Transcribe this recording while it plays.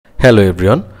Hello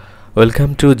everyone,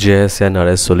 welcome to GIS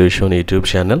RS Solution YouTube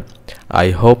channel. I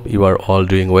hope you are all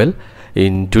doing well.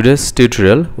 In today's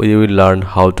tutorial, we will learn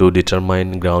how to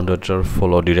determine groundwater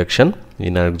flow direction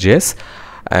in ArcGIS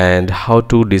and how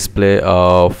to display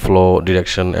flow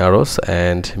direction arrows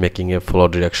and making a flow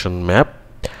direction map.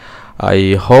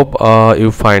 I hope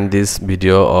you find this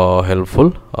video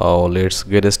helpful. Let's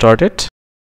get started.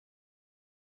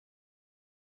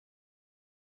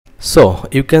 So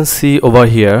you can see over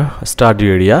here study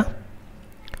area,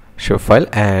 show file,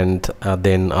 and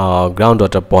then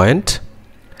groundwater point,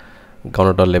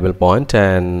 groundwater level point,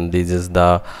 and this is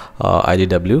the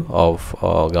IDW of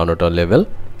groundwater level.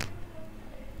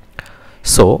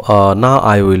 So now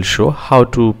I will show how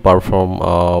to perform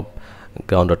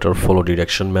groundwater flow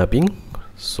direction mapping.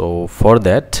 So for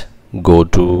that, go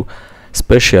to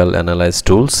Spatial Analyze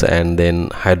Tools and then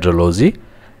Hydrology,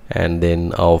 and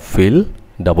then Fill.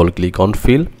 Double click on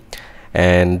fill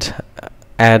and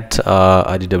add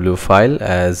IDW file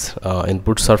as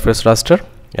input surface raster,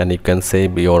 and you can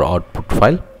save your output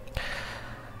file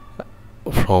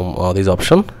from this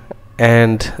option,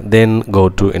 and then go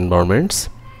to environments,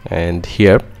 and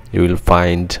here you will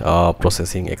find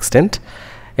processing extent.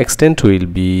 Extent will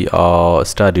be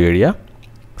study area,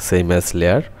 same as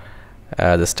layer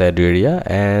the study area,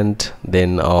 and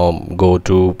then go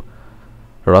to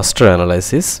raster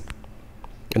analysis,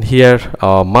 and here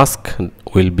mask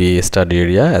will be study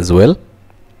area as well,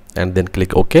 and then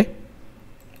click OK.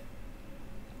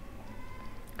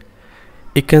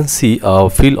 You can see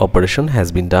fill operation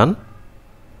has been done,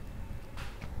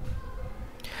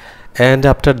 and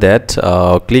after that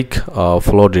click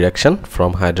flow direction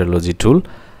from hydrology tool,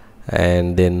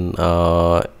 and then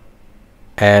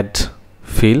add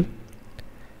fill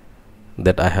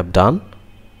that I have done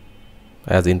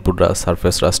as input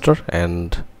surface raster,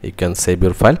 and you can save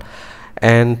your file,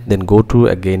 and then go to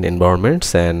again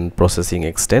environments, and processing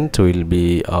extent will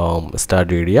be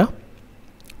study area,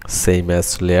 same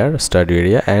as layer study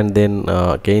area, and then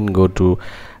again go to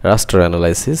raster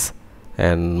analysis,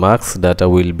 and marks data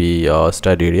will be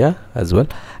study area as well,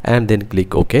 and then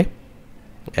click OK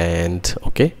and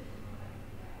OK.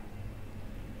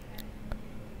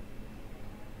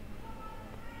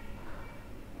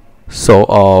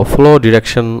 So flow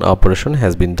direction operation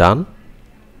has been done,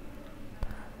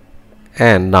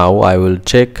 and now I will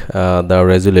check the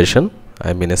resolution,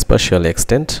 I mean a spatial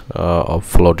extent of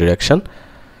flow direction.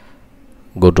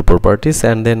 Go to properties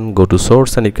and then go to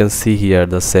source, and you can see here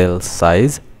the cell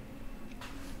size.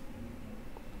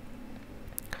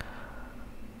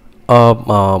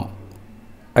 I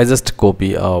just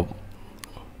copy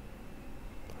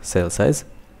cell size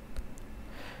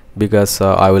because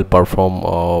I will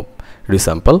perform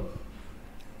resample.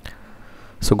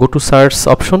 So go to search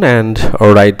option and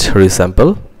write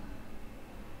resample,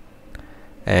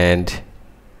 and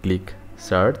click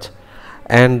search,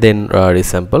 and then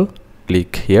resample,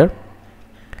 click here.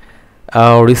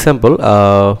 Resample,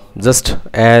 just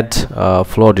add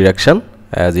flow direction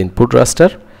as input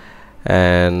raster,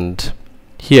 and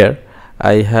here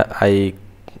I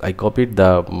copied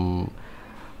the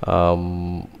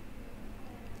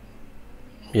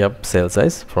cell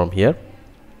size from here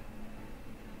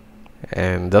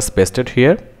and just pasted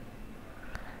here,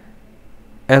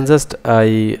 and just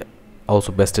I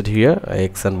also pasted here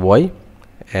X and Y,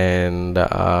 and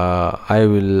I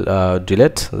will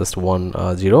delete just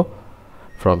 0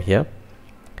 from here,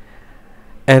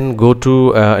 and go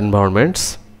to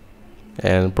environments,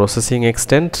 and processing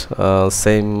extent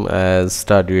same as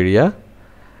study area,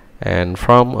 and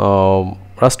from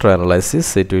raster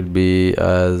analysis it will be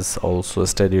as also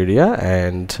study area,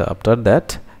 and after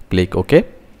that click OK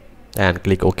and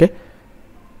click OK.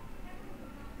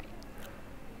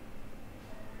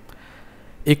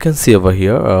 You can see over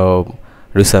here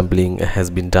resampling has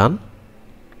been done,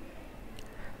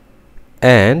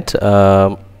 and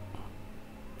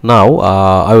now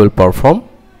I will perform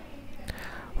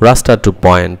raster to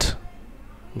point.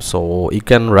 So you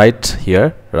can write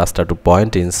here raster to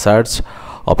point in search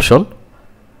option,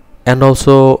 and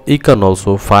also you can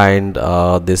also find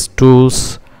these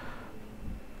tools,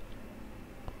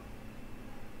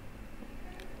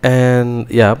 and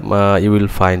you will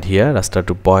find here raster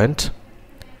to point.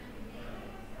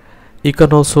 You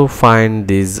can also find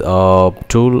this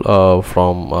tool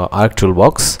from Arc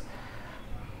toolbox.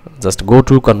 Just go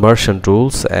to conversion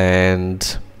tools,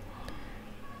 and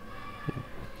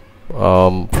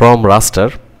from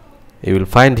raster you will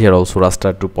find here also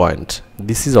raster to point.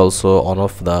 This is also one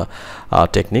of the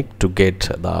technique to get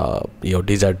your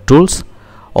desired tools.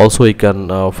 Also you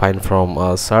can find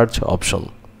from search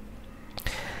option.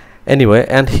 Anyway,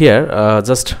 and here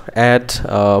just add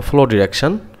flow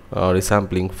direction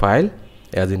resampling file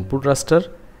as input raster,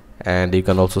 and you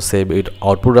can also save it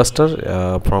output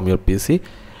raster from your PC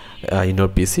in your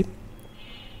PC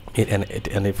in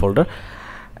any folder.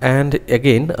 And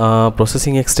again,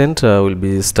 processing extent will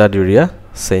be study area,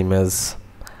 same as,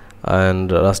 and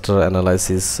raster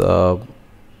analysis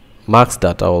marks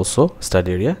data also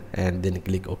study area, and then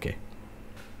click OK.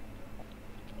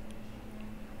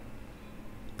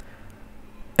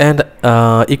 And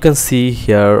you can see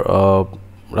here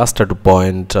raster to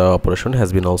point operation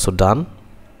has been also done.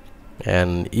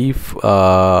 And if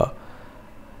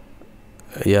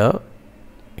yeah,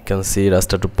 you can see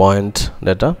raster to point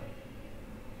data.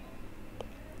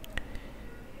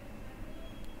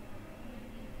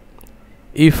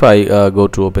 If I go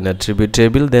to open attribute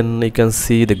table, then you can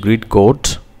see the grid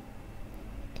code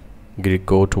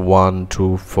 1,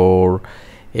 2, 4,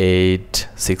 8,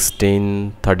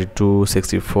 16, 32,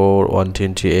 64,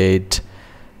 128.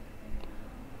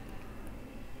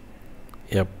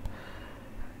 Yep.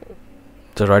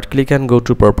 So right click and go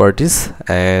to properties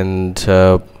and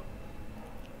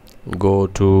go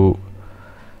to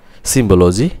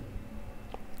symbology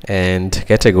and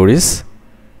categories,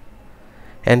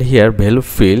 and here value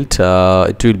field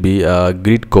it will be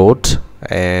grid code,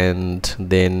 and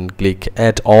then click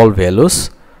add all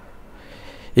values.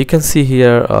 You can see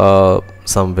here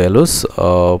some values.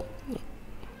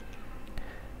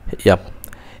 Yeah,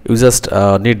 you just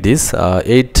need this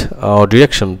 8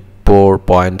 direction per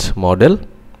point model,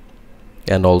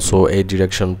 and also 8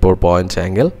 direction per point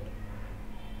angle.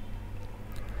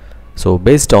 So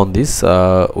based on this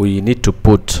we need to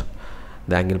put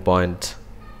the angle point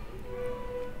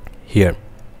here.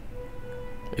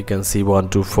 You can see 1,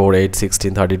 2, 4, 8,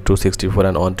 16, 32, 64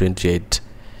 and 128.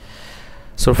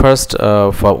 So first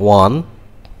for 1,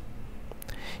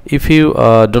 if you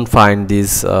don't find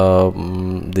this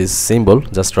this symbol,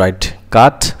 just write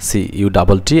cut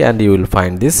CUTT and you will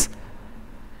find this,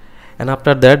 and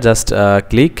after that just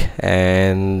click,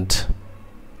 and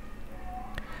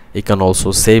you can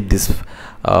also save this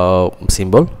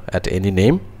symbol at any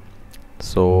name.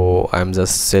 So I'm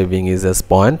just saving it as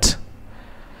point,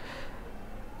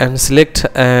 and select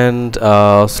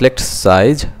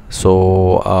size.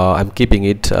 So I'm keeping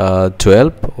it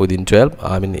 12, within 12,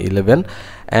 I mean 11,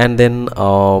 and then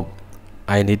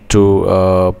I need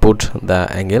to put the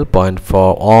angle point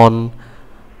for on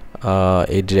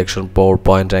 8 direction per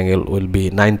point angle will be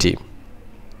 90.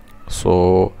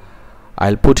 So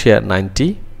I'll put here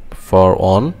 90 for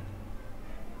on,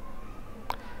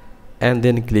 and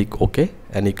then click OK,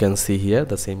 and you can see here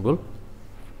the symbol.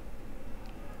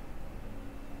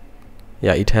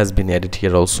 Yeah, it has been added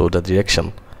here also, the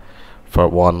direction for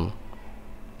 1.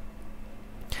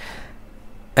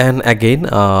 And again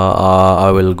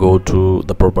I will go to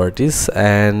the properties,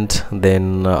 and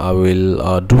then I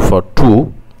will do for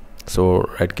 2. So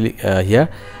right click here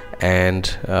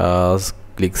and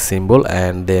click symbol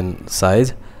and then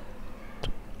size,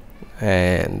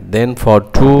 and then for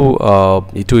 2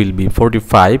 it will be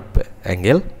 45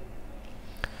 angle.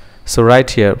 So right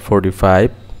here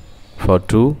 45 for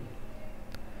 2.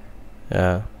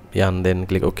 Yeah, and then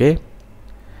click OK.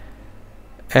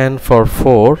 And for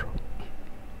 4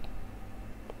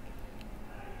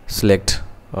 select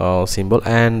symbol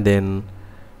and then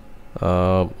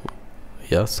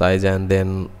yeah, size, and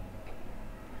then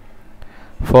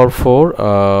for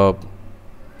 4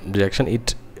 direction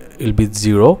it will be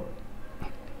 0,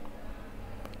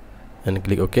 and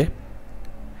click OK.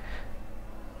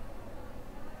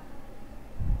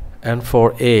 And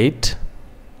for 8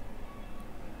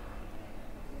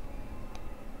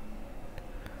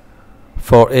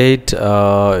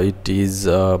 it is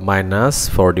minus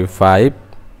 45.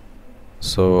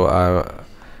 So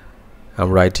I'm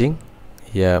writing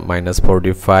here minus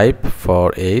 45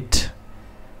 for 8,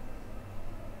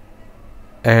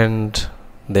 and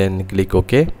then click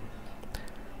OK.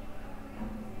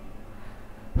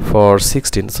 For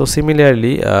 16, so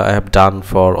similarly I have done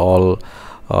for all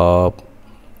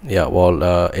yeah, all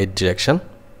 8 direction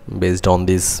based on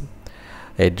this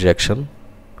 8 direction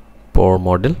per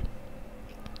model.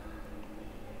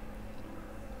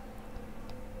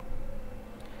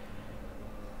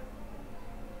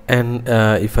 And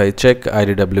if I check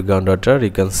IDW Groundwater, you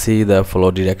can see the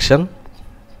flow direction.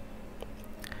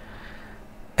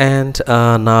 And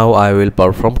now I will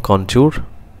perform contour.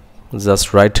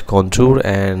 Just write contour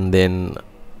and then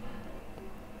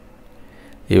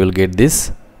you will get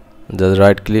this. Just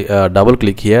right click, double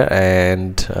click here,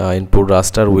 and input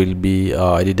raster will be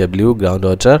IDW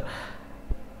Groundwater,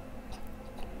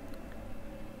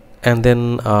 and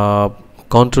then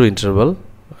contour interval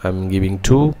I'm giving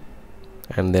 2,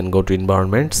 and then go to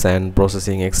environments, and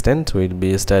processing extent will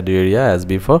be study area as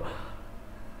before,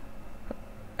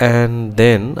 and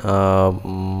then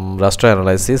raster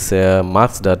analysis,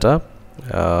 marks data,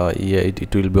 yeah,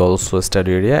 it will be also a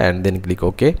study area, and then click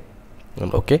OK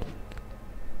and OK.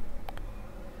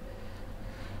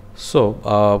 So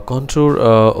contour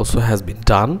also has been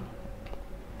done.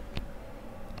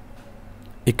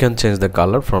 You can change the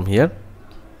color from here,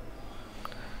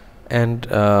 and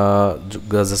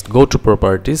just go to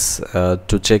properties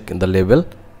to check the label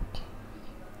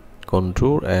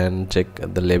contour, and check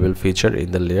the label feature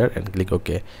in the layer, and click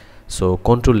OK. So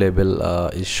contour label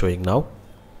is showing now.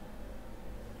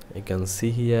 You can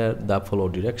see here the follow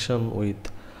direction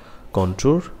with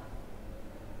contour,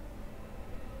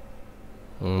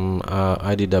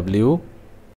 IDW,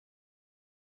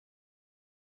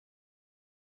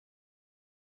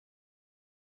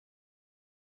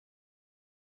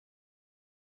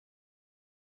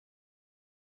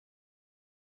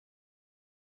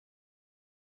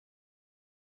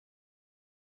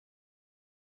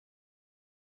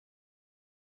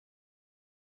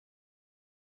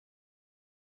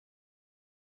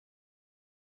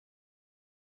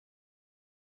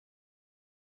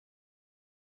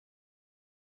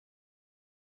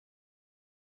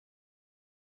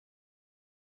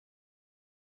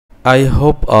 I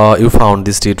hope you found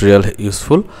this tutorial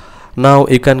useful. Now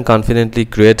you can confidently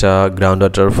create a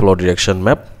groundwater flow direction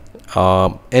map.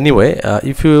 Anyway,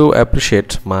 if you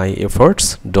appreciate my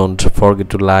efforts, don't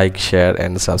forget to like, share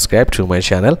and subscribe to my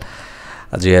channel,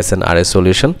 GIS RS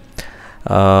Solution.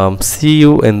 See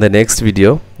you in the next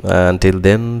video. Until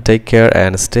then, take care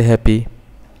and stay happy.